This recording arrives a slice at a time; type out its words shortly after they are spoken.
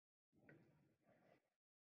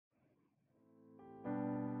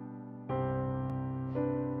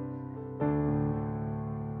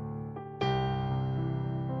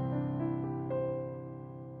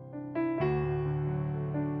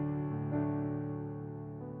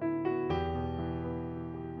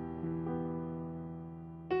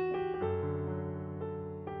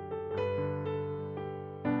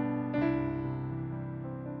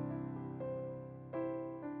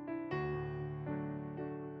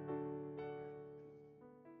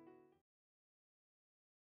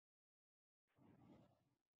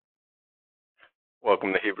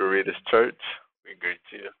Welcome to Hebrewreaders Church. We greet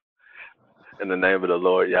you in the name of the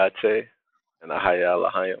Lord Yache and Ahaya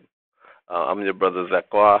Lahayim. I'm your brother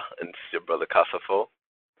Zakwa, and this is your brother Kasafo.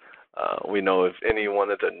 We know if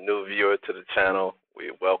anyone is a new viewer to the channel,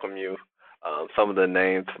 we welcome you. Some of the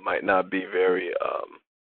names might not be very,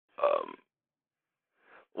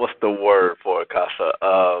 what's the word for it,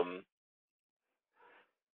 Casa?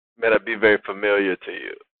 May not be very familiar to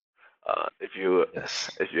you. If you Yes.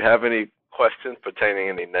 have any questions pertaining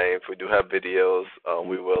any names, we do have videos.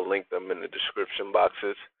 We will link them in the description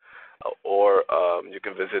boxes, or you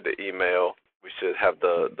can visit the email. We should have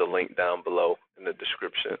the link down below in the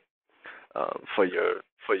description for your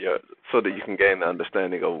so that you can gain an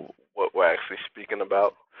understanding of what we're actually speaking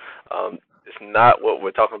about. It's not what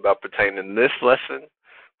we're talking about pertaining to this lesson,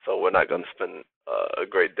 so we're not going to spend a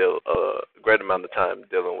great amount of time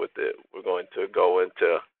dealing with it. We're going to go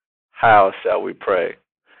into how shall we pray.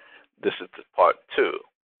 This is part 2,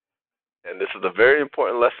 and this is a very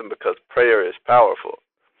important lesson because prayer is powerful.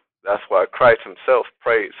 That's why Christ himself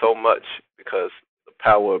prayed so much, because the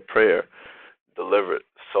power of prayer delivered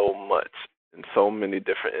so much in so many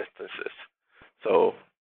different instances. So,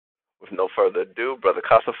 with no further ado, Brother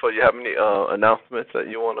Kasafo, you have any announcements that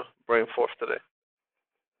you want to bring forth today?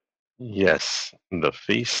 Yes. The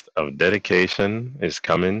Feast of Dedication is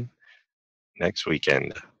coming next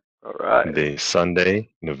weekend. All right. The Sunday,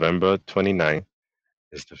 November 29th,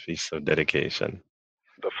 is the Feast of Dedication.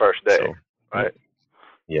 The first day, So, y- right?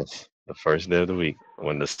 yes, the first day of the week.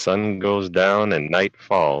 When the sun goes down and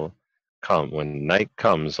when night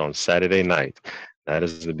comes on Saturday night, that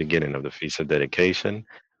is the beginning of the Feast of Dedication,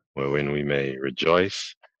 wherein we may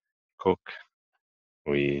rejoice, cook.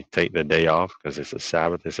 We take the day off because it's a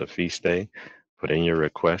Sabbath, it's a feast day. Put in your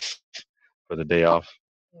requests for the day off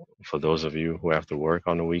for those of you who have to work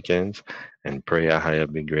on the weekends, and pray Yahweh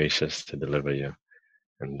be gracious to deliver you.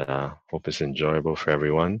 And hope it's enjoyable for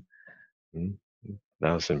everyone. Mm,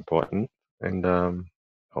 That was important. And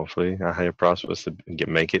hopefully Yahweh prospers to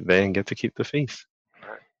make it there and get to keep the feast. All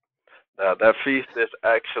right. Now that feast is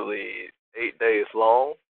actually 8 days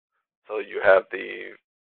long. So you have the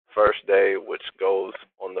first day, which goes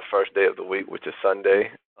on the first day of the week, which is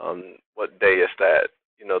Sunday. What day is that?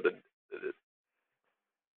 You know the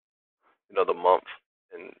the month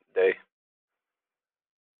and day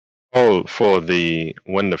Oh, for the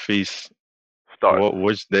when the feast, starts.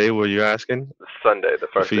 which day were you asking? Sunday, the The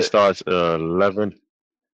first feast day. starts 11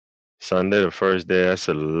 Sunday, the first day. That's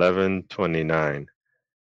 11/29.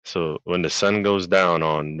 So when the sun goes down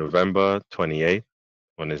on November 28th,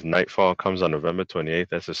 when his nightfall comes on November 28th,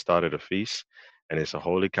 that's the start of the feast. And it's a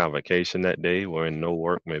holy convocation that day wherein no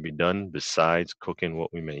work may be done besides cooking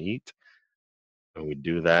what we may eat. And we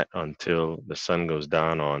do that until the sun goes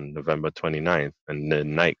down on November 29th and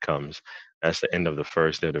then night comes. That's the end of the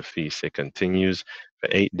first day of the feast. It continues for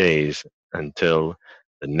 8 days until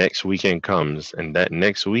the next weekend comes. And that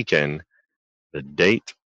next weekend, the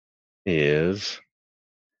date is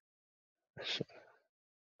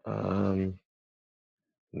um,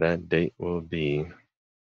 that date will be,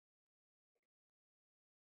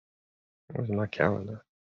 where's my calendar?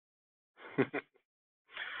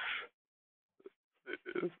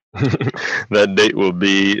 That date will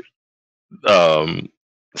be um,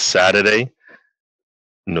 Saturday,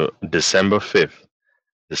 no, December 5th.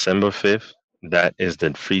 December 5th, that is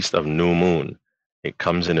the Feast of New Moon. It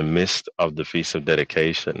comes in the midst of the Feast of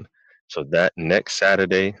Dedication. So that next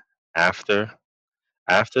Saturday after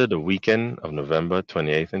after the weekend of November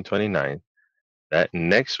 28th and 29th, that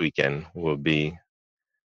next weekend will be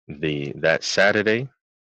that Saturday,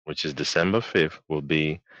 which is December 5th, will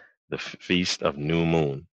be the Feast of New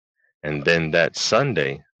Moon. And then that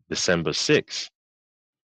Sunday, December 6th,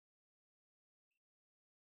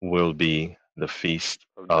 will be the Feast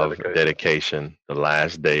of of dedication. Dedication, the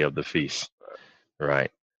last day of the feast.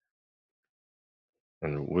 Right.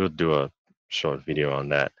 And we'll do a short video on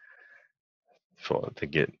that for to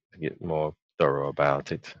get more thorough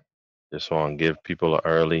about it. Just want to give people an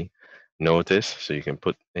early notice so you can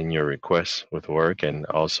put in your requests with work and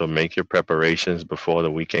also make your preparations before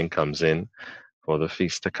the weekend comes in for the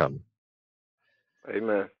feast to come.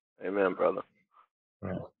 Amen. Amen, brother.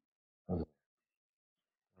 Right.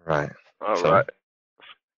 Right. All So right.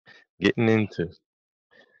 getting into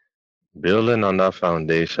building on that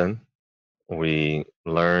foundation, we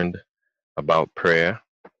learned about prayer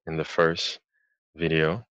in the first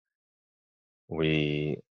video.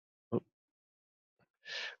 We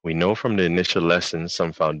we know from the initial lessons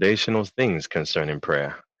some foundational things concerning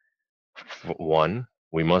prayer. One,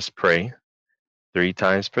 we must pray 3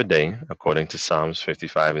 times per day, according to Psalms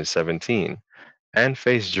 55 and 17. and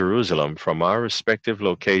face Jerusalem from our respective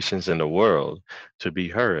locations in the world to be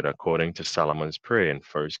heard according to Solomon's prayer in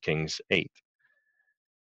 1 Kings 8.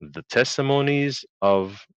 The testimonies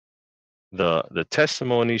of the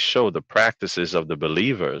testimonies show the practices of the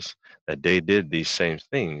believers that they did these same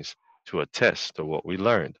things to attest to what we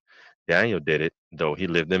learned. Daniel did it, though he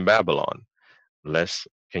lived in Babylon. Les,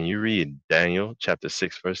 can you read Daniel chapter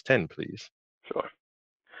 6, verse 10, please? Sure.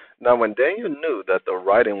 Now, when Daniel knew that the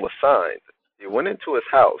writing was signed, he went into his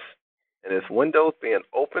house, and his windows being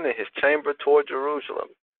open in his chamber toward Jerusalem,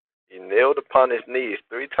 he knelt upon his knees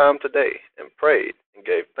 3 times a day and prayed and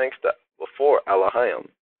gave thanks to before Elohim,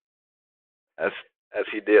 as as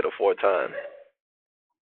he did aforetime.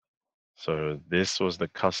 So this was the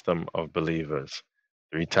custom of believers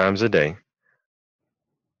 3 times a day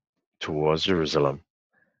towards Jerusalem,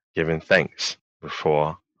 giving thanks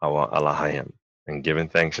before our Elohim. And giving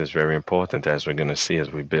thanks is very important, as we're going to see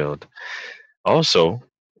as we build. Also,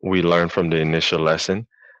 we learn from the initial lesson,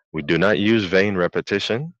 we do not use vain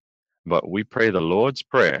repetition, but we pray the Lord's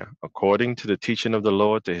Prayer according to the teaching of the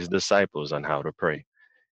Lord to his disciples on how to pray.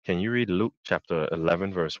 Can you read Luke chapter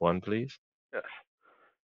 11, verse 1, please? Yes.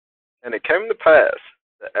 And it came to pass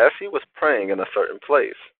that as he was praying in a certain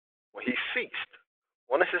place, when he ceased,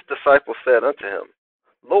 one of his disciples said unto him,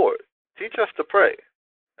 Lord, teach us to pray,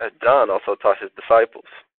 as John also taught his disciples.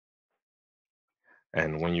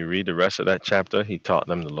 And when you read the rest of that chapter, he taught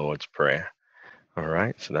them the Lord's Prayer. All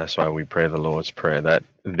right, so that's why we pray the Lord's Prayer. That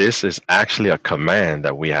this is actually a command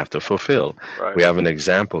that we have to fulfill. Right. We have an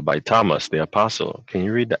example by Thomas the apostle. Can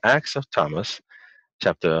you read the Acts of Thomas,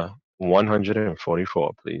 chapter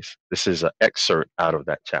 144, please? This is an excerpt out of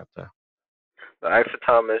that chapter. The Acts of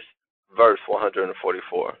Thomas, verse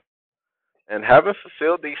 144. And having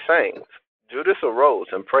fulfilled these sayings, Judas arose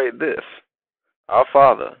and prayed this, Our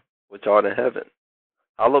Father, which art in heaven,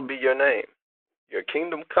 hallowed be your name. Your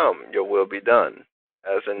kingdom come, your will be done,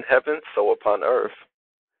 as in heaven, so upon earth.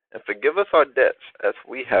 And forgive us our debts, as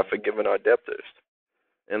we have forgiven our debtors.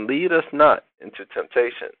 And lead us not into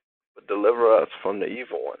temptation, but deliver us from the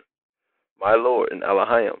evil one. My Lord and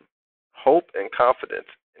Elohim, hope and confidence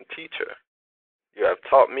and teacher, you have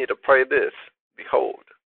taught me to pray this. Behold,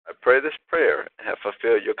 I pray this prayer and have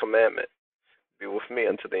fulfilled your commandment. Be with me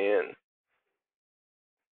unto the end.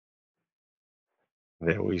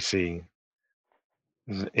 There we see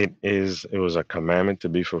it was a commandment to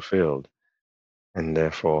be fulfilled, and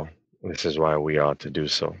therefore this is why we ought to do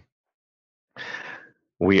so.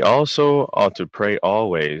 We also ought to pray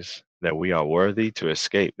always that we are worthy to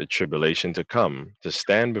escape the tribulation to come, to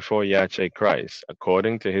stand before Yache Christ,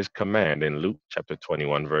 according to his command in Luke chapter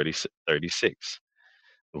 21, verse 36.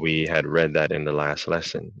 We had read that in the last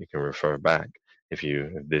lesson. You can refer back. If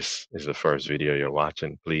this is the first video you're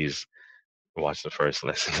watching, please watch the first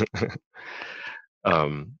lesson.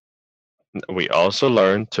 um, we also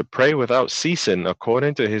learn to pray without ceasing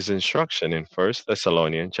according to his instruction in 1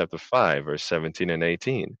 Thessalonians chapter 5, verse 17 and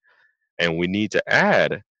 18. And we need to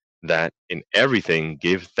add that in everything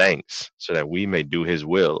give thanks so that we may do his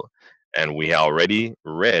will. And we already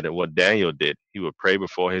read what Daniel did. He would pray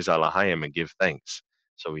before his Elohim and give thanks.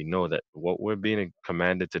 So we know that what we're being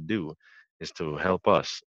commanded to do is to help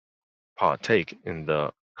us partake in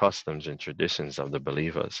the customs and traditions of the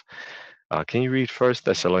believers. Can you read First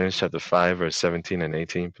Thessalonians chapter 5, verse 17 and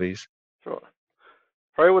 18, please? Sure.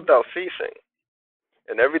 Pray without ceasing.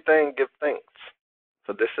 In everything give thanks.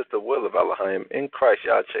 For this is the will of Elohim in Christ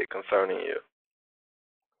Yache concerning you.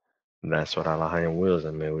 That's what Elohim wills,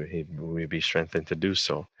 and may we be strengthened to do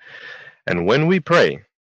so. And when we pray,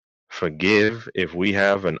 forgive if we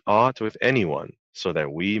have an ought with anyone, so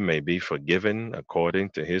that we may be forgiven according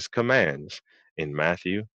to his commands in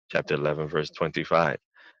Matthew chapter 11, verse 25.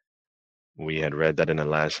 We had read that in the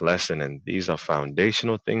last lesson, and these are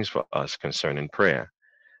foundational things for us concerning prayer.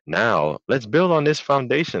 Now, let's build on this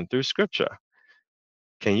foundation through scripture.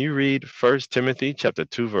 Can you read 1 Timothy chapter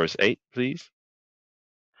 2, verse 8, please?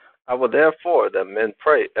 I will therefore that men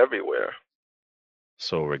pray everywhere.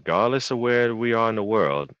 So regardless of where we are in the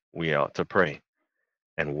world, we ought to pray.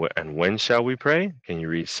 And when shall we pray? Can you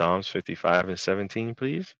read Psalms 55 and 17,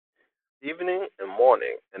 please? Evening and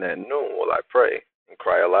morning and at noon will I pray and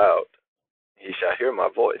cry aloud. He shall hear my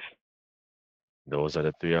voice. Those are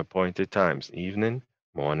the three appointed times, evening,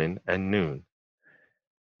 morning, and noon.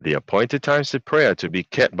 The appointed times to prayer to be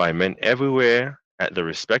kept by men everywhere at the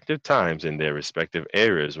respective times in their respective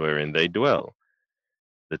areas wherein they dwell.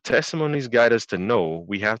 The testimonies guide us to know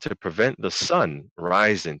we have to prevent the sun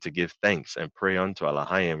rising to give thanks and pray unto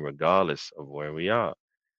Elohim regardless of where we are.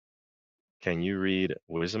 Can you read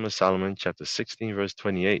Wisdom of Solomon chapter 16, verse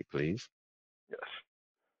 28, please? Yes.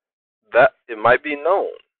 that it might be known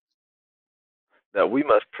that we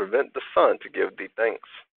must prevent the sun to give thee thanks,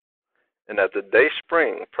 and at the day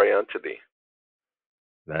spring pray unto thee.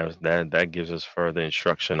 That gives us further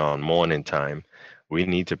instruction on morning time. We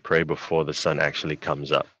need to pray before the sun actually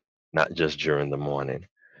comes up, not just during the morning.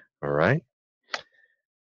 All right?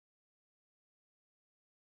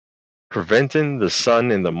 Preventing the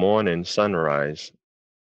sun in the morning sunrise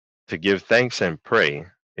to give thanks and pray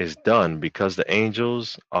is done because the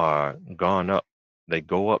angels are gone up. They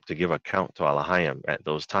go up to give account to Elohim at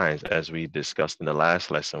those times, as we discussed in the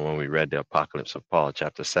last lesson when we read the Apocalypse of Paul,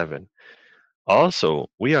 chapter 7. Also,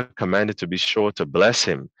 we are commanded to be sure to bless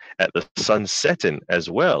him at the sun setting as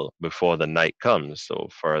well before the night comes. So,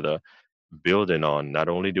 further building on, not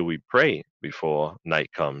only do we pray before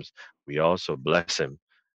night comes, we also bless him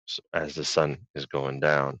as the sun is going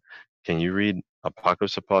down. Can you read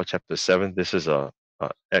Apocalypse of Paul, chapter 7? This is a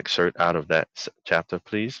excerpt out of that chapter,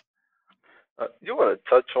 please. You want to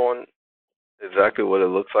touch on exactly what it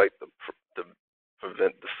looks like to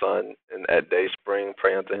prevent the sun and at day spring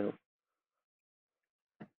pray unto him?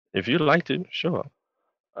 If you'd like to, sure.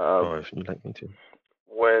 Uh, Or if you'd like me to.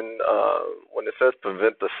 when it says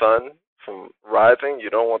prevent the sun from rising, you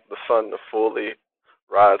don't want the sun to fully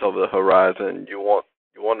rise over the horizon. You want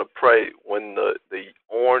to pray when the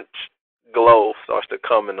orange glow starts to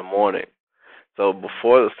come in the morning. So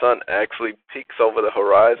before the sun actually peaks over the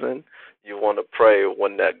horizon, you want to pray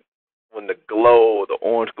when the glow, the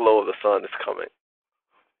orange glow of the sun is coming.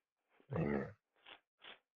 Amen.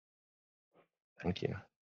 Thank you.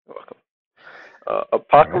 You're welcome.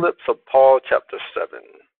 Apocalypse of Paul, chapter 7.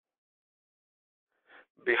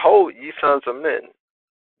 Behold, ye sons of men,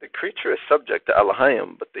 the creature is subject to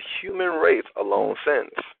Elohim, but the human race alone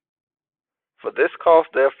sins. For this cause,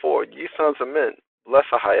 therefore, ye sons of men, bless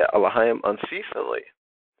Elohim unceasingly,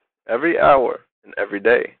 every hour and every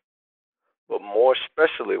day, but more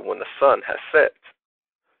especially when the sun has set.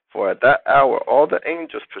 For at that hour all the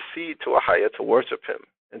angels proceed to Ahia to worship him,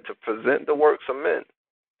 and to present the works of men,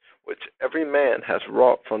 which every man has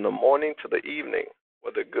wrought from the morning to the evening,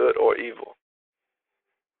 whether good or evil.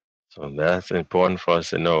 So that's important for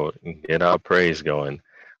us to know. Get our praise going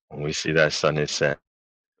when we see that sun is set.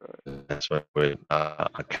 That's what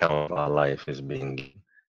account of our life is being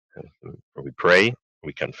given. We pray,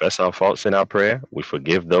 we confess our faults in our prayer, we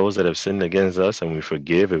forgive those that have sinned against us, and we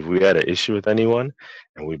forgive if we had an issue with anyone,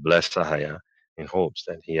 and we bless Sahaya in hopes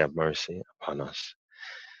that he have mercy upon us.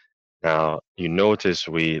 Now, you notice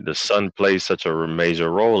the sun plays such a major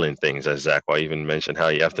role in things, as Zachary even mentioned how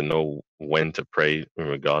you have to know when to pray in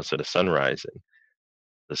regards to the sun rising.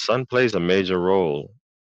 The sun plays a major role,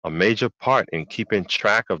 a major part in keeping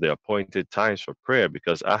track of the appointed times for prayer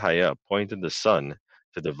because Ahaya appointed the sun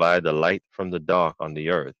to divide the light from the dark on the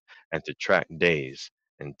earth and to track days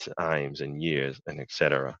and times and years and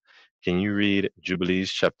etc. Can you read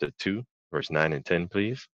Jubilees chapter 2, verse 9 and 10,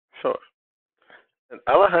 please? Sure. And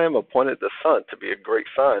Elohim appointed the sun to be a great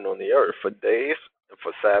sign on the earth for days, and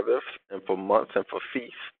for Sabbaths, and for months, and for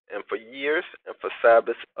feasts, and for years, and for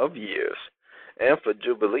Sabbaths of years, and for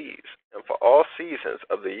jubilees, and for all seasons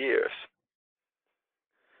of the years.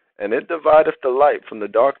 And it divideth the light from the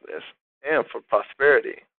darkness, and for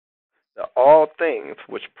prosperity, that all things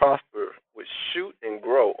which prosper, which shoot and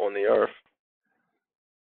grow on the earth,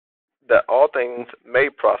 that all things may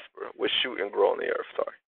prosper, which shoot and grow on the earth.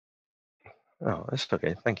 Sorry. Oh, that's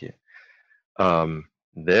okay. Thank you.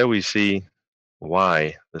 There we see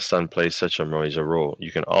why the sun plays such a major role.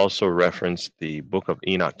 You can also reference the book of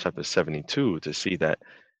Enoch, chapter 72, to see that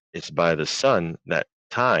it's by the sun that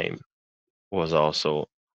time was also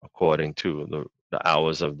according to the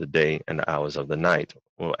hours of the day and the hours of the night,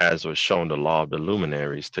 well, as was shown the law of the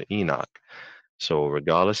luminaries to Enoch. So,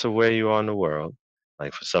 regardless of where you are in the world,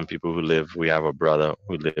 like for some people who live, we have a brother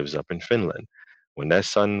who lives up in Finland. When that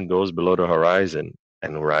sun goes below the horizon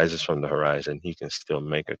and rises from the horizon, he can still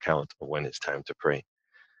make account of when it's time to pray.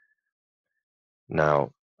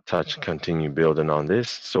 Now, touch continue building on this.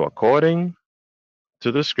 So, according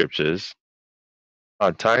to the scriptures,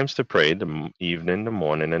 our times to pray, the evening, the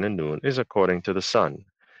morning, and the noon, is according to the sun.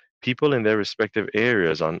 People in their respective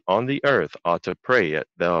areas on the earth are to pray at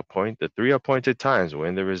the three appointed times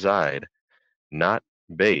when they reside, not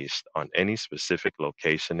based on any specific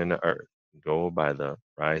location in the earth. Go by the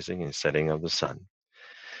rising and setting of the sun.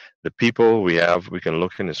 The people we can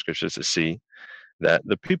look in the scriptures to see that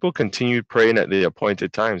the people continued praying at the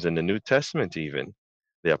appointed times in the New Testament, even.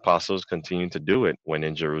 The apostles continued to do it when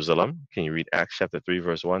in Jerusalem. Can you read Acts chapter 3,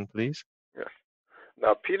 verse 1, please? Yes.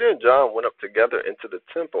 Now Peter and John went up together into the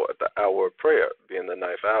temple at the hour of prayer, being the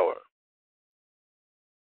ninth hour.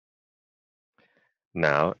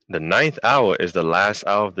 Now, the ninth hour is the last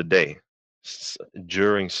hour of the day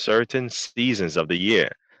during certain seasons of the year.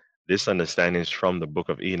 This understanding is from the book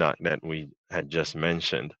of Enoch that we had just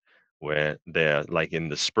mentioned, where there, like in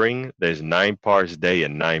the spring, there's 9 parts day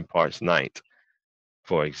and 9 parts night.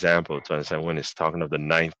 For example, to understand when it's talking of the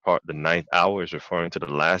ninth part, the ninth hour is referring to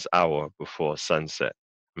the last hour before sunset.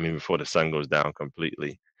 I mean, before the sun goes down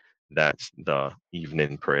completely. That's the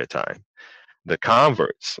evening prayer time. The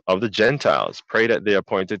converts of the Gentiles prayed at their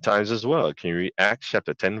appointed times as well. Can you read Acts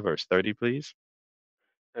chapter 10, verse 30, please?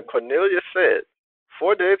 And Cornelius said,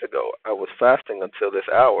 4 days ago I was fasting until this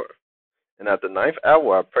hour, and at the ninth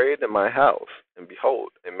hour I prayed in my house, and behold,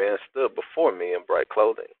 a man stood before me in bright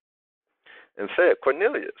clothing, and said,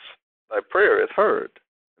 Cornelius, thy prayer is heard,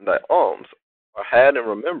 and thy alms are had in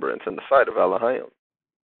remembrance in the sight of Elohim.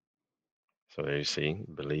 So there you see,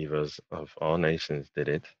 believers of all nations did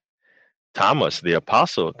it. Thomas, the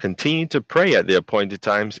apostle, continued to pray at the appointed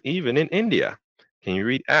times, even in India. Can you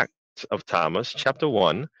read Acts of Thomas, chapter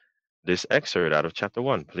 1, this excerpt out of chapter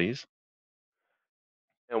 1, please?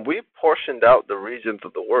 And we portioned out the regions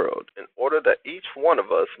of the world, in order that each one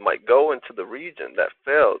of us might go into the region that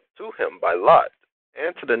fell to him by lot,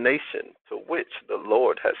 and to the nation to which the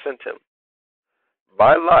Lord had sent him.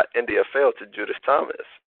 By lot India fell to Judas Thomas,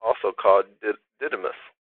 also called Didymus.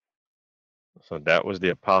 So that was the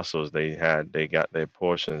apostles. They got their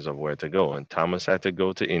portions of where to go. And Thomas had to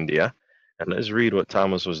go to India. And let's read what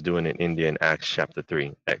Thomas was doing in India in Acts chapter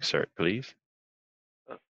 3. Excerpt, please.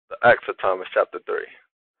 The Acts of Thomas, chapter 3.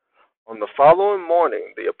 On the following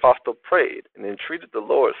morning the apostle prayed and entreated the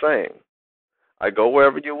Lord, saying, I go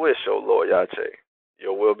wherever you wish, O Lord Yache.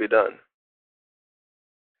 Your will be done.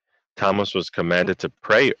 Thomas was commanded to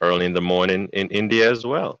pray early in the morning in India as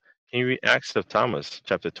well. Can you read Acts of Thomas,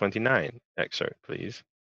 chapter 29, excerpt, please?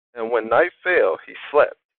 And when night fell, he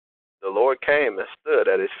slept. The Lord came and stood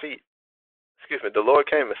at his feet. The Lord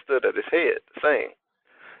came and stood at his head, saying,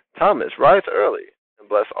 Thomas, rise early and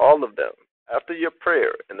bless all of them. After your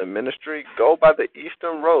prayer in the ministry, go by the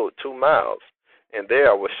eastern road 2 miles, and there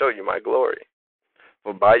I will show you my glory.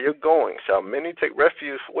 For by your going shall many take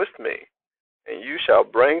refuge with me, and you shall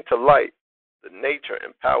bring to light the nature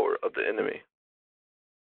and power of the enemy.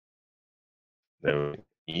 There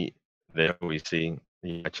we see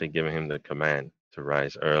he actually giving him the command to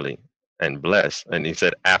rise early and bless. And he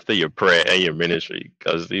said, after your prayer and your ministry,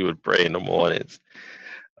 because he would pray in the mornings.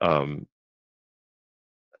 Um,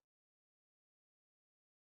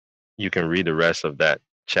 you can read the rest of that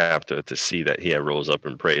chapter to see that he had rose up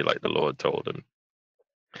and prayed like the Lord told him.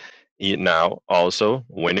 Now, also,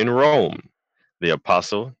 when in Rome, the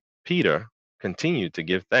apostle Peter continued to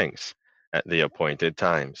give thanks at the appointed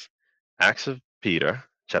times. Acts of Peter,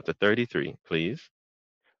 chapter 33, please.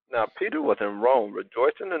 Now Peter was in Rome,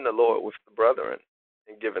 rejoicing in the Lord with the brethren,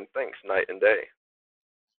 and giving thanks night and day.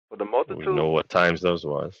 For the We multitude, know what times those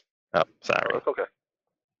was. Oh, oh, sorry. it's okay.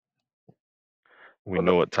 We For the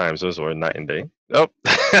know what times those were, night and day. Oh.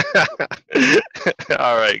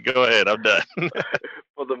 All right, go ahead. I'm done.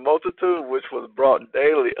 for the multitude which was brought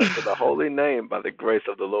daily unto the holy name by the grace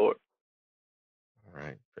of the Lord. All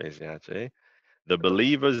right, praise Yache. The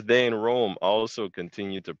believers there in Rome also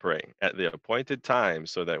continue to pray at the appointed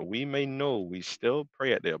times so that we may know we still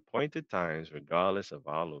pray at the appointed times regardless of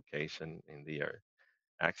our location in the earth.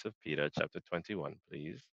 Acts of Peter, chapter 21,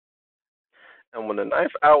 please. And when the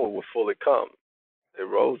ninth hour was fully come, they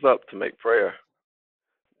rose up to make prayer.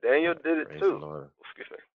 Daniel did it Praise the too. Lord. Excuse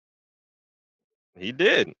me. He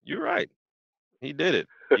did. You're right. He did it.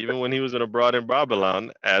 Even when he was abroad in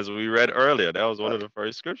Babylon, as we read earlier, that was one of the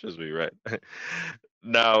first scriptures we read.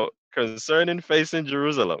 Now, concerning facing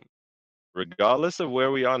Jerusalem, regardless of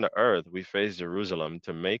where we are on the earth, we face Jerusalem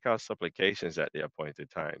to make our supplications at the appointed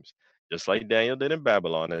times, just like Daniel did in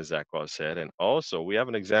Babylon, as Zachar said. And also, we have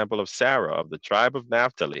an example of Sarah of the tribe of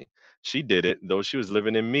Naphtali. She did it, though she was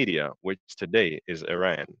living in Media, which today is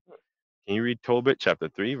Iran. Can you read Tobit chapter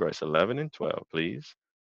 3, verse 11 and 12, please?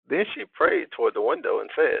 Then she prayed toward the window and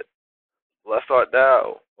said, Blessed art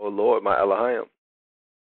thou, O Lord my Elohim,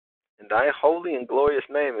 and thy holy and glorious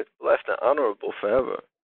name is blessed and honorable forever.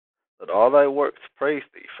 Let all thy works praise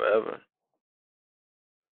thee forever.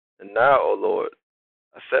 And now, O Lord,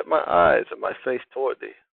 I set my eyes and my face toward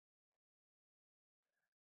thee.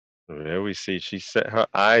 There we see she set her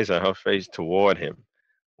eyes and her face toward him.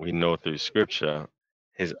 We know through scripture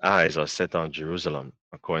his eyes are set on Jerusalem,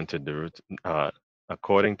 according to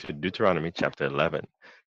Deuteronomy chapter 11.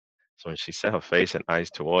 So when she set her face and eyes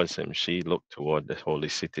towards him, she looked toward the holy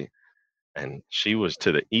city, and she was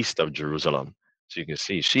to the east of Jerusalem. So you can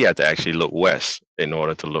see she had to actually look west in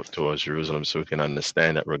order to look towards Jerusalem, so we can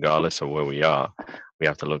understand that regardless of where we are, we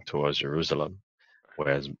have to look towards Jerusalem.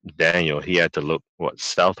 Whereas Daniel, he had to look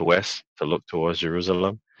southwest to look towards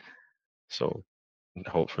Jerusalem. So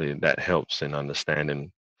hopefully that helps in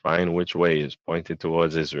understanding, find which way is pointed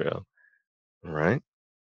towards Israel. All right.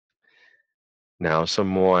 Now some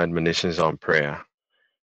more admonitions on prayer.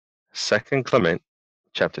 Second Clement,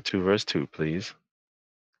 chapter 2, verse 2, please.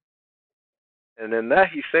 And in that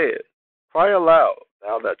he said, Cry aloud,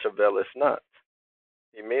 thou that travailest not.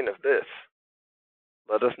 He meaneth this: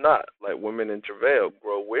 Let us not, like women in travail,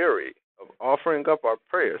 grow weary of offering up our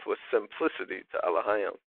prayers with simplicity to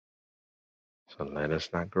Elohim. So let us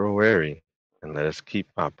not grow weary, and let us keep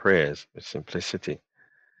our prayers with simplicity.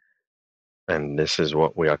 And this is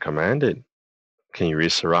what we are commanded. Can you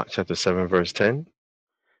read Sirach chapter 7, verse 10?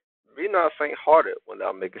 Be not faint hearted when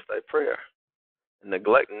thou makest thy prayer, and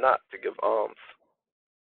neglect not to give alms.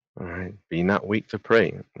 All right. Be not weak to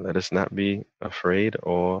pray. Let us not be afraid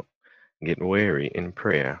or get weary in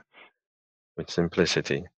prayer with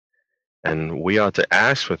simplicity. And we are to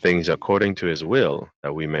ask for things according to his will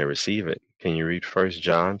that we may receive it. Can you read 1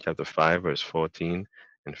 John chapter 5, verse 14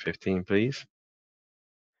 and 15, please?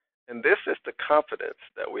 And this is the confidence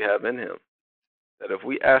that we have in him, that if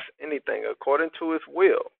we ask anything according to his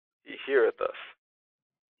will, he heareth us.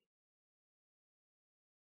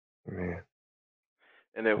 Amen.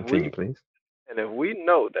 And if Continue, we please.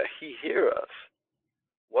 know that he hear us,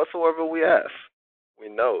 whatsoever we ask, we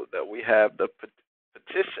know that we have the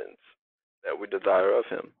petitions that we desire of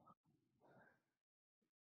him.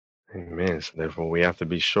 Amen. So therefore, we have to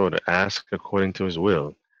be sure to ask according to his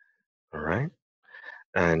will. All right.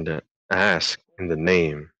 And ask in the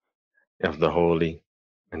name of the holy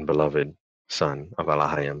and beloved Son of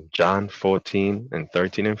Elohim. John 14 and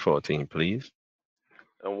 13 and 14, please.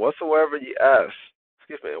 And whatsoever ye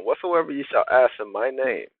shall ask in my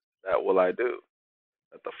name, that will I do,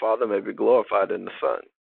 that the Father may be glorified in the Son.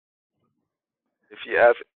 If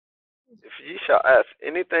ye shall ask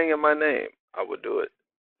anything in my name, I will do it.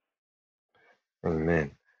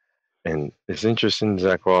 Amen. And it's interesting,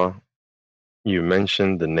 Zachar, you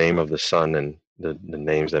mentioned the name of the Son and the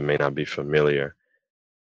names that may not be familiar.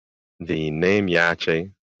 The name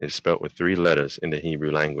Yache is spelled with 3 letters in the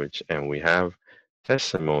Hebrew language, and we have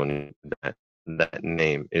testimony that that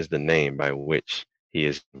name is the name by which he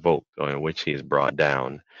is invoked or in which he is brought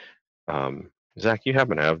down. Zach, you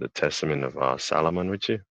happen to have the Testament of Solomon with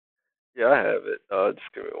you? Yeah, I have it.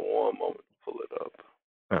 Just give me one moment to pull it up.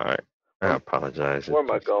 All right. I apologize. Where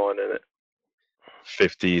am I going in it?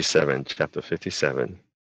 57, chapter 57.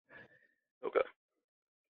 Okay.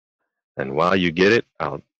 And while you get it,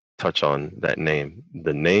 I'll touch on that name.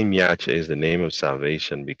 The name Yache is the name of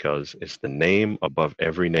salvation because it's the name above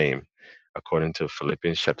every name, according to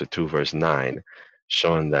Philippians chapter 2, verse 9,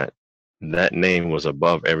 showing that that name was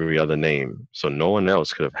above every other name. So no one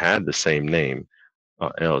else could have had the same name,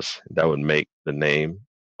 or else that would make the name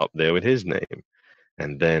up there with his name.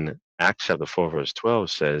 And then Acts chapter 4, verse 12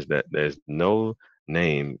 says that there's no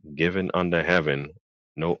name given under heaven,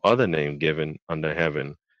 no other name given under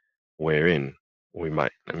heaven wherein we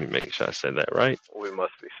might, let me make sure I said that right. We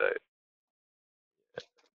must be saved.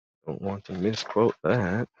 Don't want to misquote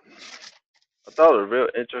that. I thought it was real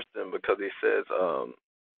interesting because he said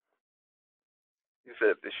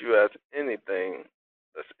that you ask anything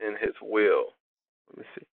that's in his will. Let me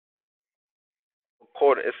see.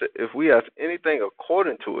 If we ask anything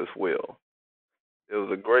according to his will, it was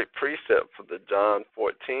a great precept for the John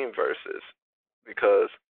 14 verses, because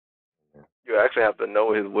you actually have to know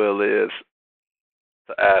what his will is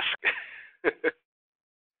to ask.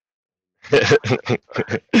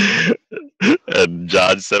 And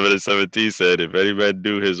John 7 and 17 said, if any man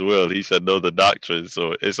do his will, he shall know the doctrine.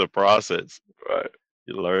 So it's a process. Right.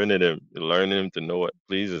 You're learning him to know what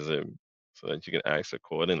pleases him so that you can act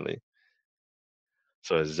accordingly.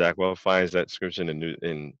 So as Zachariah finds that scripture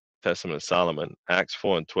in Testament of Solomon, Acts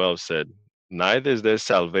 4 and 12 said, neither is there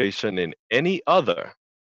salvation in any other,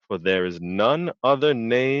 for there is none other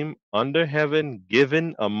name under heaven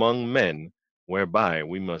given among men whereby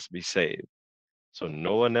we must be saved. So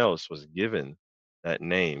no one else was given that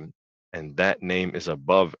name, and that name is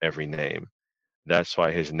above every name. That's why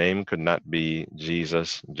his name could not be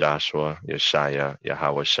Jesus, Joshua, Yeshua,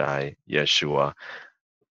 Yahweh, Yeshua.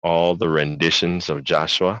 All the renditions of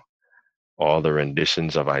Joshua, all the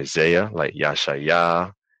renditions of Isaiah, like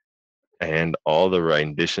Yashaya, and all the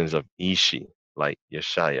renditions of Ishi, like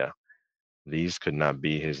Yeshaya. These could not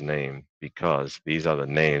be his name because these are the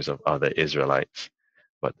names of other Israelites.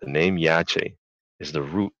 But the name Yache is the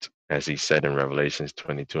root as he said in Revelations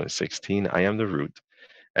 22:16, I am the root.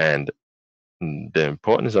 And the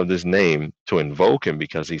importance of this name to invoke him,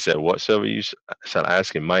 because he said, whatsoever you shall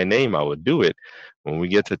ask in my name, I will do it. When we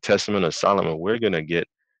get to Testament of Solomon, we're going to get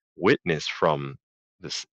witness from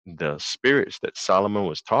the spirits that Solomon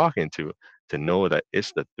was talking to know that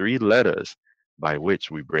it's the three letters by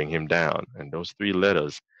which we bring him down. And those three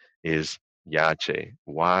letters is Yache,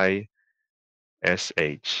 YSH.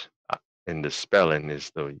 And the spelling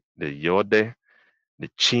is the Yode, the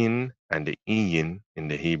Chin, and the Iyin in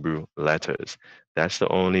the Hebrew letters. That's the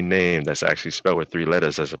only name that's actually spelled with three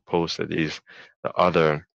letters, as opposed to the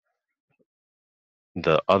other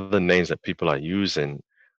the other names that people are using,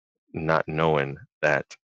 not knowing that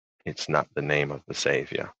it's not the name of the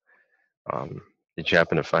Savior. Um, did you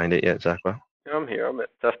happen to find it yet, Zachary? Yeah, I'm here. I'm at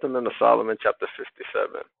Testament of Solomon, chapter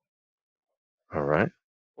 57. All right.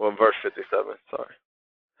 Well, verse 57. Sorry.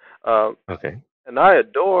 Um, Okay. and I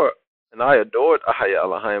adored Ahaya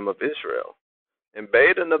Elohim of Israel, and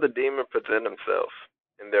bade another demon present himself.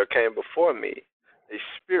 And there came before me a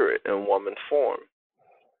spirit in woman form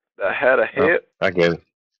that had a Oh, head. I gave it.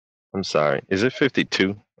 I'm sorry. Is it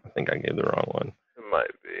 52? I think I gave the wrong one. It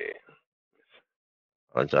might be.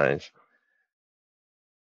 Apologize.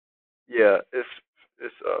 Yeah, it's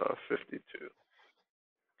 52. All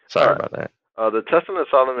Sorry right. about that. The Testament of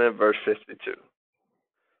Solomon, verse 52.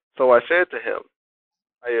 So I said to him,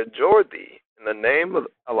 I adjure thee in the name of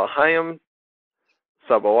Elohim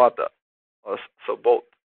Sabawata, or Sabot,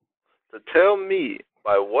 to tell me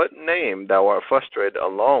by what name thou art frustrated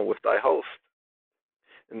along with thy host.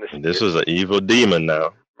 In the And this spirit, was an evil demon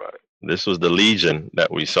now. right? This was the legion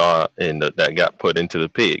that we saw that got put into the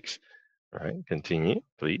pigs. All right, continue,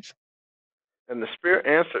 please. And the spirit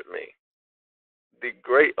answered me, the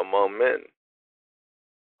great among men,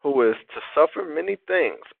 who is to suffer many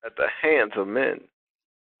things at the hands of men,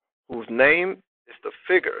 whose name is the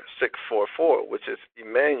figure 644, which is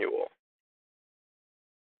Emmanuel.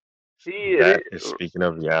 He it That is is, speaking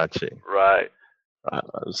of Yache. right?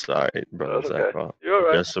 I'm sorry, brother That's okay. Zachar. You're all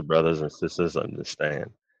right. Just so brothers and sisters understand,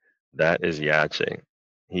 that is Yache.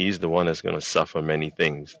 He's the one that's going to suffer many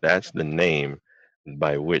things. That's the name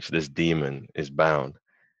by which this demon is bound.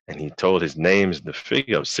 And he told his name is the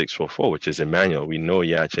figure of 644, which is Emmanuel. We know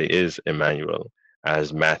Yache is Emmanuel,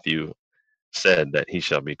 as Matthew said that he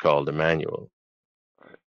shall be called Emmanuel.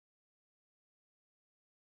 Right.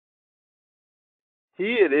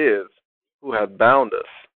 He it is who hath bound us,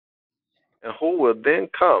 and who will then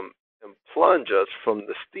come and plunge us from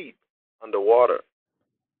the steep under water.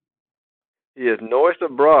 He is noised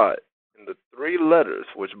abroad in the three letters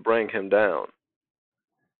which bring him down.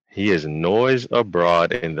 He is noise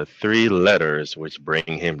abroad in the three letters which bring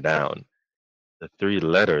him down. The three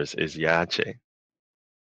letters is Yache.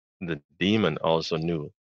 The demon also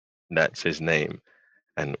knew that's his name.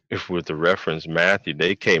 And if we're to reference Matthew,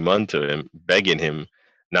 they came unto him, begging him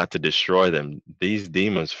not to destroy them. These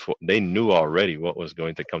demons, they knew already what was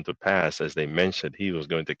going to come to pass, as they mentioned, he was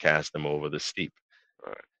going to cast them over the steep.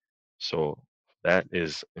 Right. So that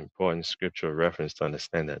is important scriptural reference to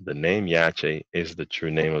understand that the name Yache is the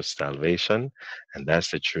true name of salvation, and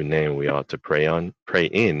that's the true name we ought to pray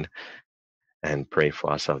in, and pray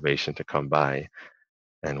for our salvation to come by.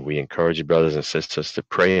 And we encourage you, brothers and sisters, to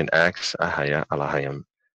pray and ask Ahaya Alahayim,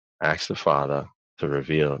 ask the Father to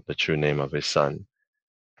reveal the true name of his Son.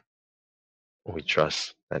 We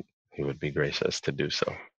trust that he would be gracious to do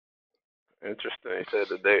so. Interesting. He said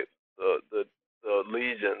that the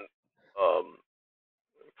legion um,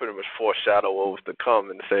 pretty much foreshadow what was to come,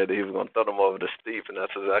 and said that he was going to throw them over the steep, and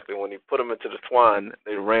that's exactly when he put them into the swine.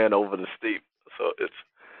 They ran over the steep. So it's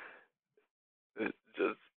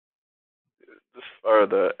just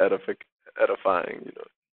further edifying, you know.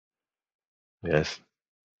 Yes,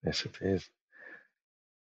 yes, it is.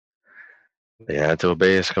 They had to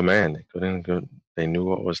obey his command. They couldn't go, they knew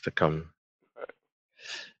what was to come.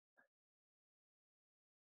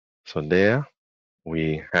 So there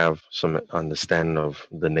we have some understanding of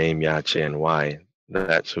the name Yache and why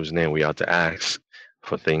that's whose name we ought to ask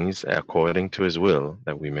for things according to his will,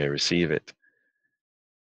 that we may receive it.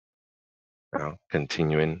 Now,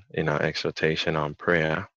 continuing in our exhortation on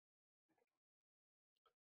prayer,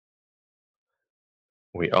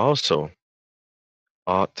 we also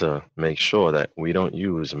ought to make sure that we don't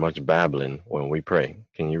use much babbling when we pray.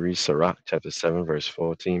 Can you read Sirach chapter 7, verse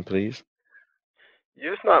 14, please?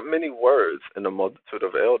 Use not many words in the multitude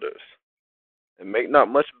of elders, and make not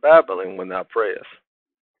much babbling when thou prayest.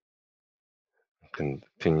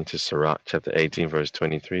 Continue to Sirach chapter 18, verse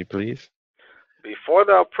 23, please. Before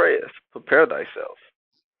thou prayest, prepare thyself,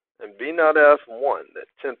 and be not as one that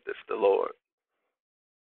tempteth the Lord.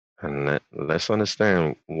 And let's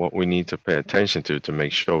understand what we need to pay attention to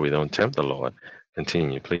make sure we don't tempt the Lord.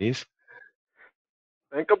 Continue, please.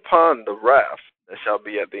 Think upon the wrath that shall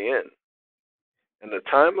be at the end, and the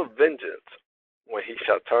time of vengeance, when he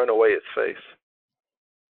shall turn away his face.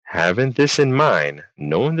 Having this in mind,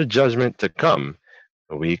 knowing the judgment to come,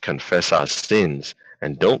 we confess our sins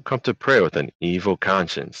and don't come to prayer with an evil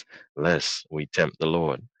conscience, lest we tempt the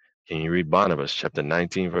Lord. Can you read Barnabas chapter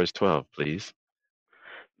 19, verse 12, please?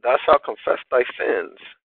 Thou shalt confess thy sins,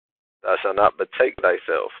 thou shalt not betake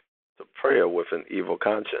thyself to prayer with an evil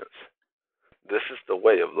conscience. This is the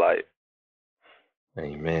way of light.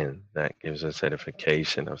 Amen. That gives us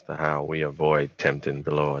edification as to how we avoid tempting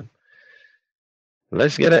the Lord.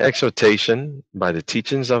 Let's get an exhortation by the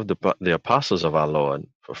teachings of the apostles of our Lord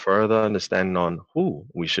for further understanding on who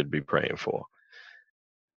we should be praying for.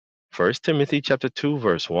 1 Timothy chapter 2,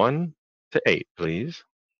 verse 1 to 8, please.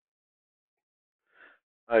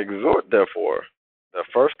 I exhort, therefore, that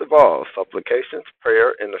first of all supplications,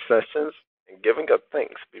 prayer, intercessions, and giving of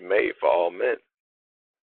thanks be made for all men,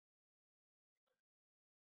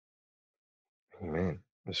 Amen.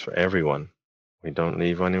 It's for everyone. We don't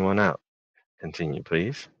leave anyone out. Continue,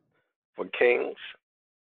 please. for kings,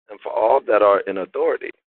 and for all that are in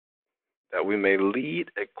authority, that we may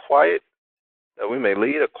lead a quiet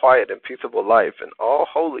and peaceable life in all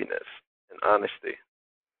holiness and honesty.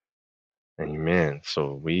 Amen.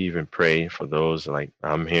 So we even pray for those like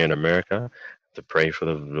I'm here in America to pray for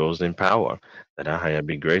those in power that I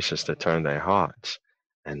be gracious to turn their hearts.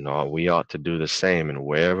 And we ought to do the same in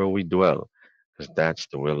wherever we dwell, because that's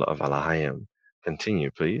the will of Elohim.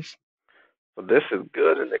 Continue, please. For this is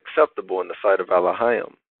good and acceptable in the sight of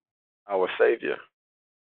Elohim, our Savior,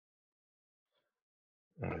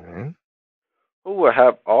 Amen. who will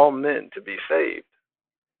have all men to be saved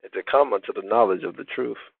and to come unto the knowledge of the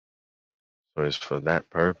truth. So it's for that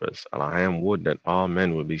purpose. Elohim would that all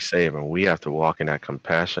men would be saved, and we have to walk in that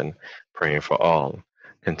compassion, praying for all.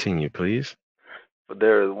 Continue, please. For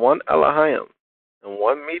there is one Elohim and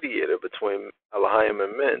one mediator between Elohim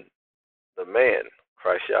and men, the man,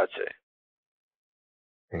 Christ Yache,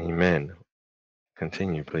 Amen.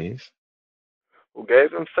 Continue, please. who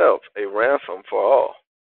gave himself a ransom for all,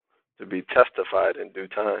 to be testified in due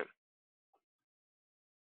time.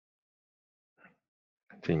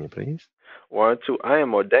 Continue, please. Whereunto I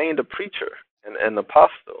am ordained a preacher and an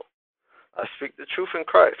apostle. I speak the truth in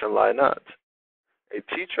Christ and lie not, a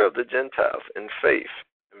teacher of the Gentiles in faith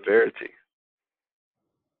and verity.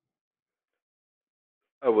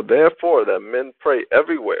 I will therefore that men pray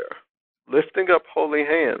everywhere, lifting up holy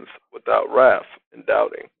hands without wrath and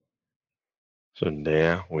doubting. So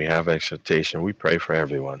there we have exhortation. We pray for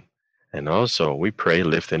everyone. And also we pray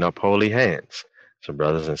lifting up holy hands. So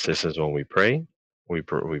brothers and sisters, when we pray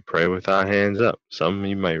with our hands up. Some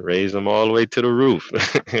you might raise them all the way to the roof.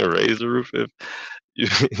 Raise the roof if you,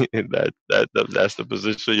 that's the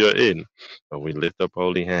position you're in. But we lift up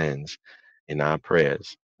holy hands in our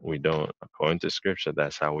prayers. We don't, according to scripture,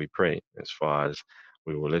 that's how we pray. As far as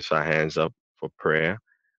we will lift our hands up for prayer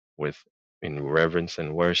with in reverence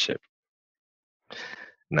and worship.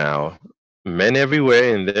 Now, men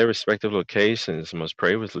everywhere in their respective locations must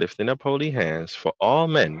pray with lifting up holy hands for all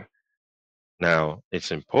men. Now,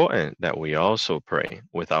 it's important that we also pray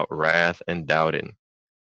without wrath and doubting,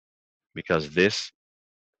 because this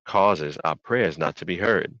causes our prayers not to be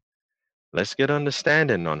heard. Let's get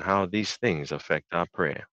understanding on how these things affect our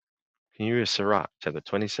prayer. Can you read Sirach chapter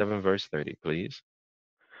 27, verse 30, please?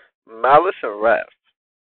 Malice and wrath,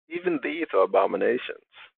 even these are abominations,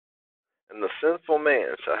 and the sinful man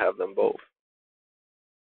shall have them both.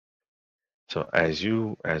 So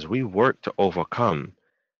as we work to overcome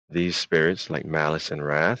these spirits like malice and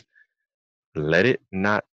wrath, let it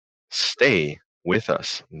not stay with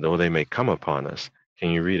us, though they may come upon us.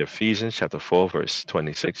 Can you read Ephesians chapter 4, verse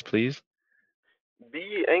 26, please? Be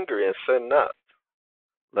ye angry and sin not.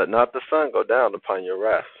 Let not the sun go down upon your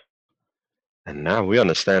wrath. And now we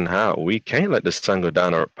understand how we can't let the sun go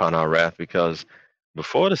down upon our wrath, because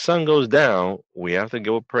before the sun goes down, we have to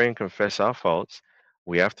go pray and confess our faults.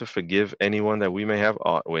 We have to forgive anyone that we may have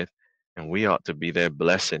aught with, and we ought to be their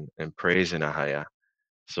blessing and praising Ahaya.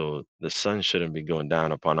 So the sun shouldn't be going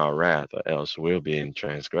down upon our wrath, or else we'll be in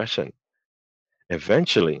transgression.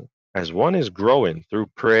 Eventually, as one is growing through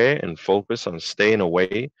prayer and focus on staying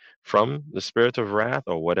away from the spirit of wrath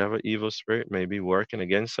or whatever evil spirit may be working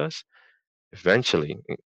against us, eventually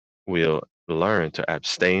we'll learn to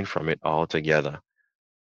abstain from it altogether.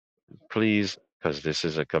 Please, because this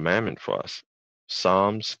is a commandment for us.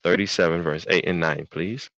 Psalms 37, verse 8 and 9,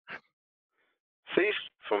 please. Cease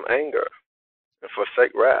from anger and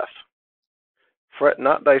forsake wrath. fret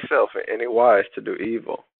not thyself in any wise to do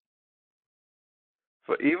evil.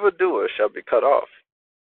 For evildoers shall be cut off,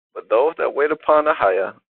 but those that wait upon the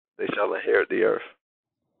higher, they shall inherit the earth.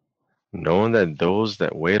 Knowing that those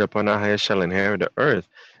that wait upon our higher shall inherit the earth.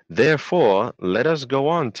 Therefore, let us go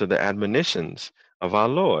on to the admonitions of our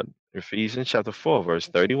Lord. Ephesians chapter 4, verse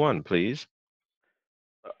 31, please.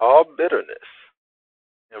 All bitterness,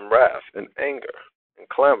 and wrath, and anger, and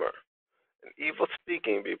clamor, and evil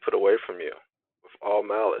speaking be put away from you, with all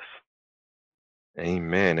malice.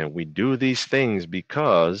 Amen. And we do these things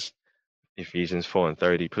because, Ephesians 4 and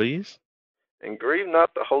 30, please. And grieve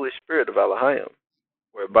not the Holy Spirit of Elohim,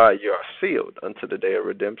 whereby you are sealed unto the day of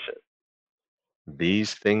redemption.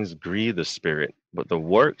 These things grieve the Spirit, but the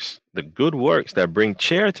works, the good works that bring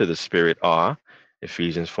cheer to the Spirit are,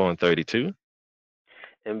 Ephesians 4 and 32.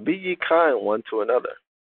 And be ye kind one to another,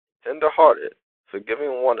 tender-hearted,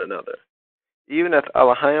 forgiving one another, even as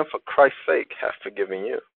Elohim for Christ's sake hath forgiven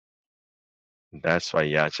you. That's why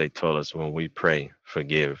Yache told us when we pray,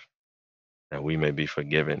 forgive, that we may be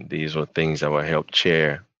forgiven. These were things that will help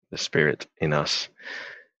cheer the Spirit in us.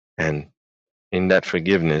 And in that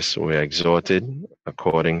forgiveness, we're exhorted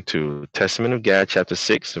according to Testament of God, chapter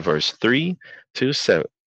 6, verse 3 to 7,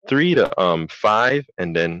 3 to 5,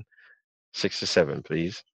 and then 6 to 7,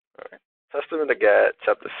 please. All right. Testament of God,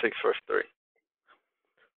 chapter 6, verse 3.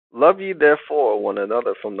 Love ye therefore one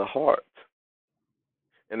another from the heart.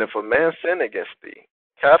 And if a man sin against thee,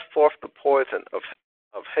 cast forth the poison of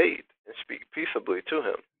hate, and speak peaceably to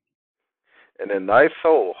him. And in thy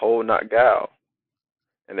soul hold not guile.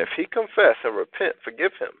 And if he confess and repent,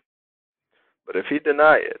 forgive him. But if he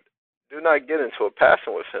deny it, do not get into a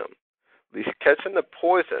passion with him, lest catching the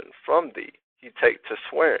poison from thee, he take to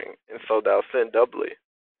swearing, and so thou sin doubly.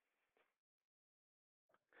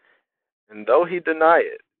 And though he deny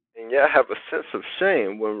it, and yet have a sense of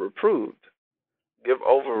shame when reproved, give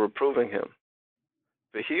over reproving him.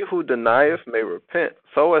 For he who denieth may repent,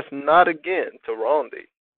 so as not again to wrong thee.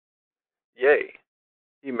 Yea,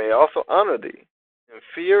 he may also honor thee, and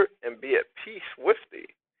fear and be at peace with thee.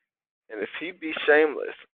 And if he be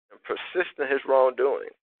shameless and persist in his wrongdoing,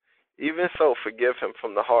 even so forgive him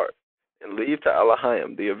from the heart, and leave to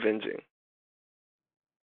Elohim the avenging.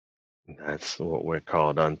 That's what we're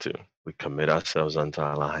called unto. We commit ourselves unto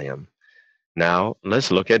Elohim. Now,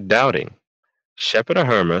 let's look at doubting. Shepherd of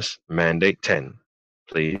Hermas, mandate 10,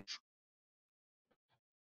 please.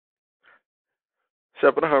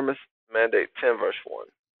 Shepherd of Hermas, mandate 10, verse 1.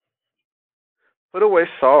 Put away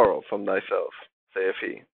sorrow from thyself, saith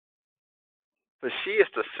he. For she is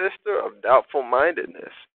the sister of doubtful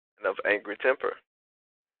mindedness and of angry temper.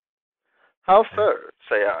 How, sir,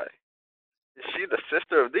 say I, is she the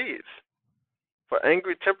sister of these? For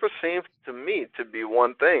angry temper seems to me to be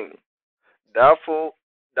one thing, doubtful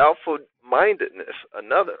mindedness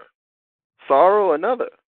another, sorrow another.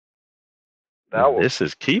 This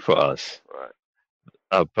is key for us.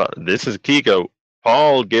 Right. This is key.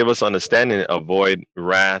 Paul gave us understanding to avoid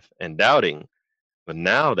wrath and doubting. But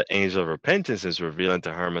now the angel of repentance is revealing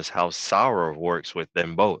to Hermas how sorrow works with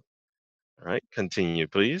them both. All right, continue,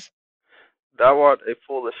 please. Thou art a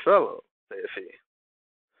foolish fellow, saith he,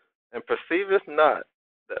 and perceivest not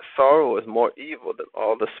that sorrow is more evil than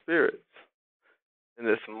all the spirits, and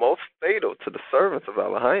is most fatal to the servants of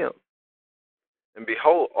Elohim. And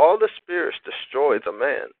behold, all the spirits destroys a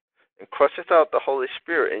man, and crushes out the Holy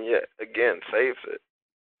Spirit, and yet again saves it.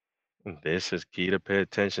 This is key to pay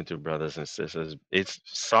attention to, brothers and sisters. It's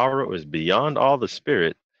sorrow is beyond all the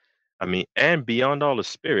spirit. And beyond all the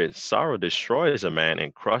spirit, sorrow destroys a man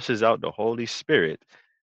and crushes out the Holy Spirit,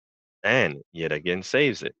 and yet again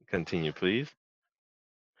saves it. Continue, please.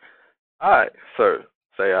 I, sir,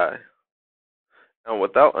 say I, am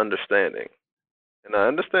without understanding, and I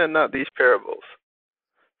understand not these parables.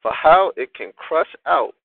 For how it can crush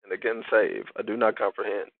out and again save, I do not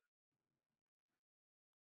comprehend.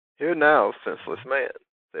 Hear now, senseless man,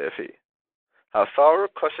 saith he, how sorrow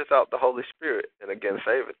crushes out the Holy Spirit and again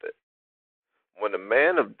saveth it. When a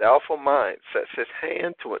man of doubtful mind sets his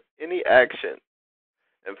hand to any action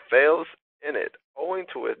and fails in it owing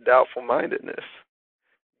to his doubtful mindedness,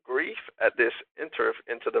 grief at this entereth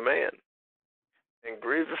into the man, and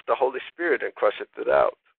grieveth the Holy Spirit and crusheth it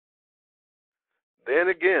out. Then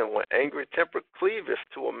again, when angry temper cleaveth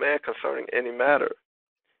to a man concerning any matter,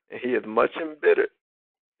 and he is much embittered,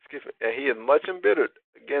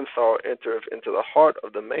 again sorrow entereth into the heart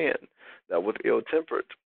of the man that was ill-tempered,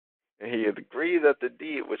 and he is grieved at the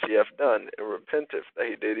deed which he hath done, and repenteth that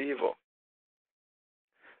he did evil.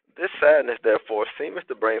 This sadness, therefore, seemeth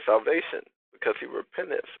to bring salvation, because he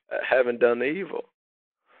repenteth at having done the evil.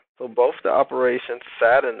 So both the operations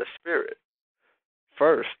sadden the spirit,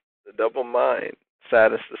 first, the double mind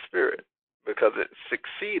saddens the spirit, because it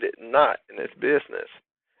succeeded not in its business,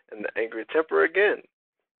 and the angry temper again,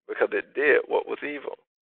 because it did what was evil.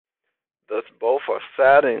 Thus both are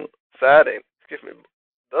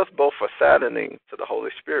thus both are saddening to the Holy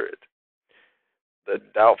Spirit, the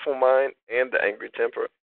doubtful mind and the angry temper.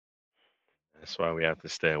 That's why we have to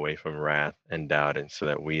stay away from wrath and doubting so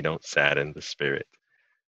that we don't sadden the spirit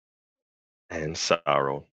and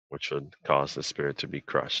sorrow, which would cause the spirit to be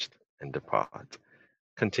crushed and depart.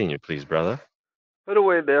 Continue, please, brother. Put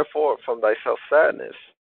away therefore from thyself sadness,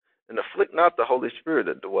 and afflict not the Holy Spirit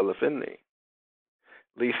that dwelleth in thee.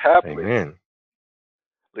 Lest haply, Amen.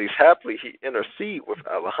 lest haply he intercede with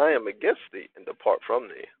Elohim against thee and depart from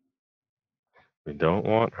thee. We don't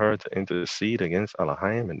want her to intercede against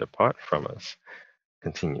Elohim and depart from us.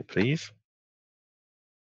 Continue, please.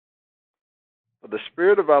 For the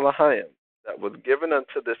Spirit of Elohim that was given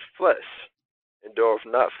unto this flesh endureth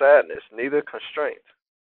not sadness, neither constraint.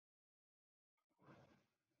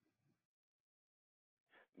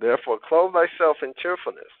 Therefore clothe thyself in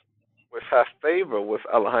cheerfulness, which hath favor with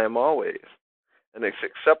Elohim always, and is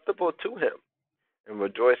acceptable to him, and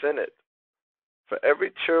rejoice in it. For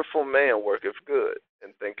every cheerful man worketh good,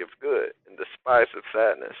 and thinketh good, and despiseth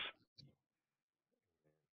sadness.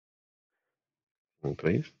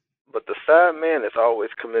 Please. But the sad man is always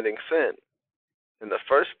committing sin. In the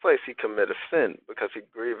first place he committeth sin, because he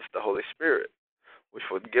grieveth the Holy Spirit, which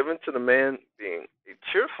was given to the man being a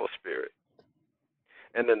cheerful spirit.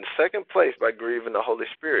 And in the second place, by grieving the Holy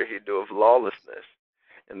Spirit, he doeth lawlessness,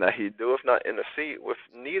 and that he doeth not intercede with,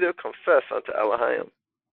 neither confess unto Elohim.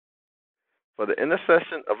 For the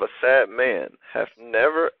intercession of a sad man hath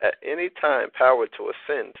never at any time power to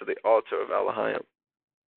ascend to the altar of Elohim.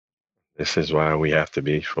 This is why we have to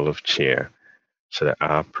be full of cheer, so that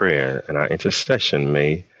our prayer and our intercession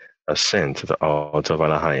may ascend to the altar of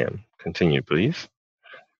Elohim. Continue, please.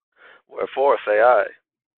 Wherefore say I,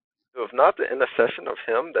 doeth not the intercession of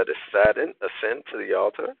him that is saddened ascend to the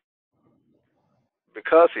altar?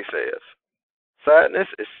 Because, he saith, sadness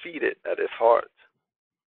is seated at his heart.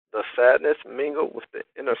 The sadness mingled with the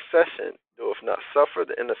intercession doeth not suffer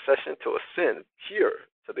the intercession to ascend pure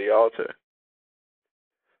to the altar.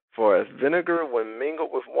 For as vinegar when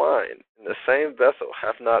mingled with wine in the same vessel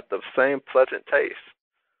hath not the same pleasant taste,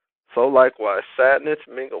 so likewise sadness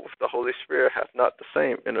mingled with the Holy Spirit hath not the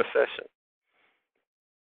same intercession.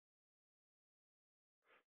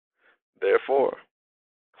 Therefore,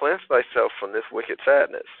 cleanse thyself from this wicked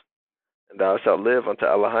sadness, and thou shalt live unto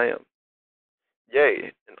Elohim.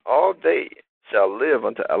 Yea, and all they shall live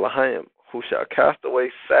unto Elohim, who shall cast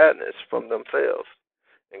away sadness from themselves,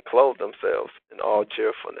 and clothe themselves in all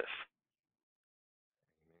cheerfulness.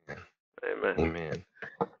 Amen. Amen.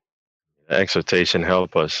 The exhortation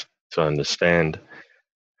help us to understand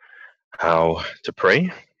how to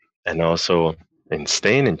pray, and also in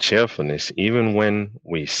staying in cheerfulness, even when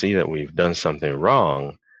we see that we've done something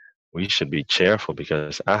wrong, we should be cheerful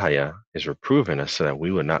because Ahaya is reproving us so that we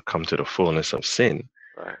would not come to the fullness of sin.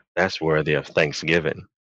 Right. That's worthy of thanksgiving.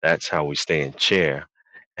 That's how we stay in cheer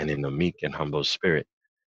and in a meek and humble spirit,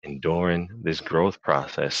 enduring this growth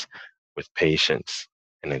process with patience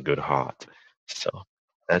and a good heart. So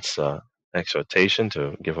that's exhortation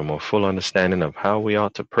to give a more full understanding of how we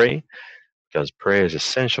ought to pray, because prayer is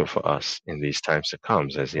essential for us in these times to come.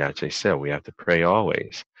 As Yache said, we have to pray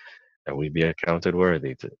always, that we be accounted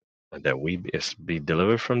worthy, that we be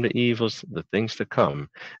delivered from the evils, the things to come,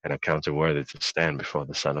 and accounted worthy to stand before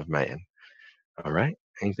the Son of Man. All right.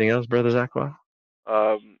 Anything else, Brother Zakwa?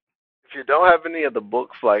 If you don't have any of the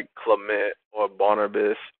books like Clement or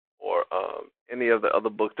Barnabas or any of the other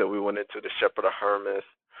books that we went into, The Shepherd of Hermas,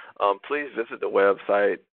 please visit the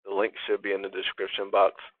website. The link should be in the description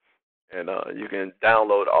box. And you can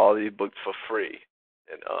download all these books for free.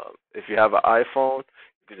 And if you have an iPhone,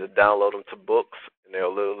 you can just download them to books, and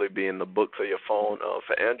they'll literally be in the books of your phone.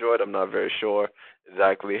 For Android, I'm not very sure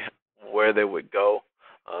exactly where they would go.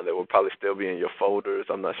 They will probably still be in your folders.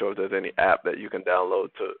 I'm not sure if there's any app that you can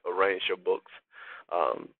download to arrange your books.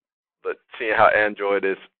 But seeing how Android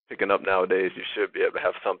is picking up nowadays, you should be able to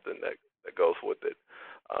have something that goes with it.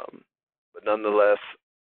 But nonetheless,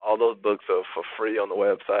 all those books are for free on the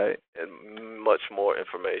website and much more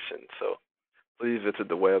information. So please visit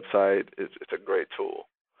the website. It's a great tool.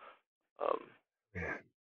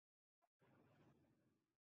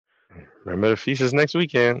 Remember, the feast is next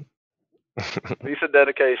weekend. Feast of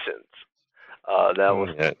Dedications. That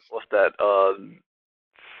was Yes. what's that?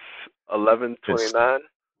 11/29.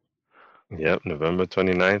 Yep, November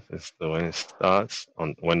 29th is the when it starts.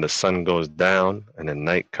 On when the sun goes down and the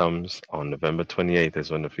night comes on November 28th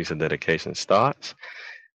is when the Feast of Dedication starts.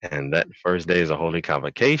 And that first day is a holy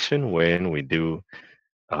convocation when we do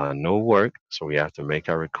no work. So we have to make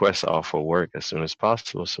our requests off for work as soon as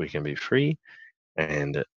possible so we can be free.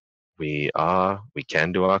 And we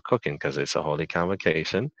can do our cooking because it's a holy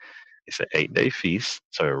convocation. It's an 8-day feast,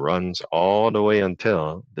 so it runs all the way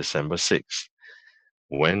until December 6th.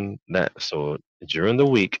 When that so during the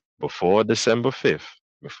week before December 5th,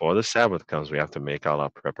 before the Sabbath comes, we have to make all our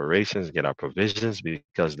preparations, get our provisions,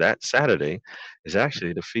 because that Saturday is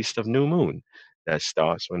actually the Feast of New Moon that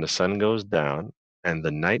starts when the sun goes down and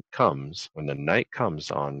the night comes. When the night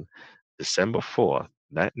comes on December 4th,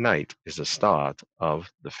 that night is the start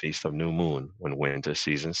of the Feast of New Moon when winter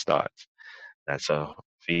season starts. That's a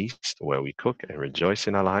feast where we cook and rejoice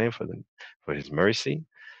in Elohim for his mercy.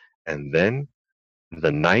 And then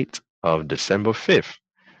the night of December 5th,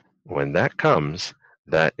 when that comes,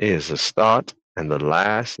 that is the start and the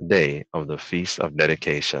last day of the Feast of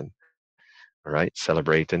Dedication, right?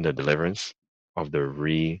 Celebrating the deliverance of the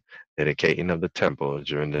rededicating of the temple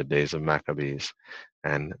during the days of Maccabees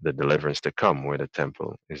and the deliverance to come where the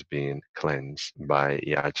temple is being cleansed by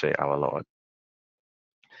Yache our Lord.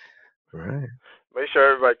 Right. Make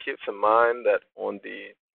sure everybody keeps in mind that on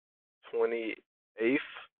the 28th,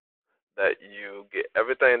 that you get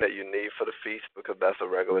everything that you need for the feast, because that's a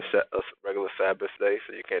regular Sabbath day,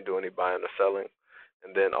 so you can't do any buying or selling.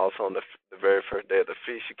 And then also on the very first day of the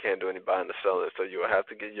feast, you can't do any buying or selling. So you will have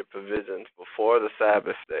to get your provisions before the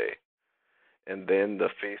Sabbath day, and then the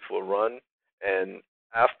feast will run. And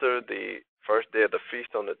after the first day of the feast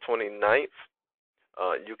on the 29th,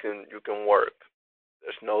 you can work.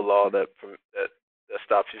 There's no law that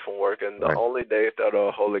stops you from working. The Right. only days that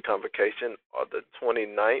are holy convocation are the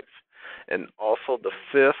 29th and also the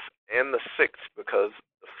 5th and the 6th, because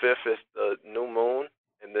the 5th is the new moon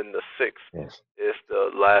and then the 6th Yes. is the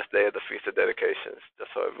last day of the Feast of Dedications,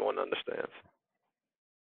 just so everyone understands.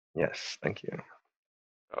 Yes. Thank you.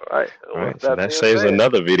 All right. All With right. So that that being saves said,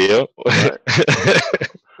 another video. right.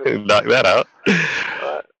 Knock that out.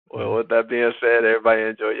 All right. Well, with that being said, everybody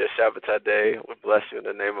enjoy your Shabbat day. We bless you in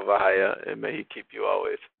the name of Ahaya, and may He keep you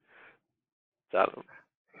always. Shalom.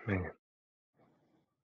 Man.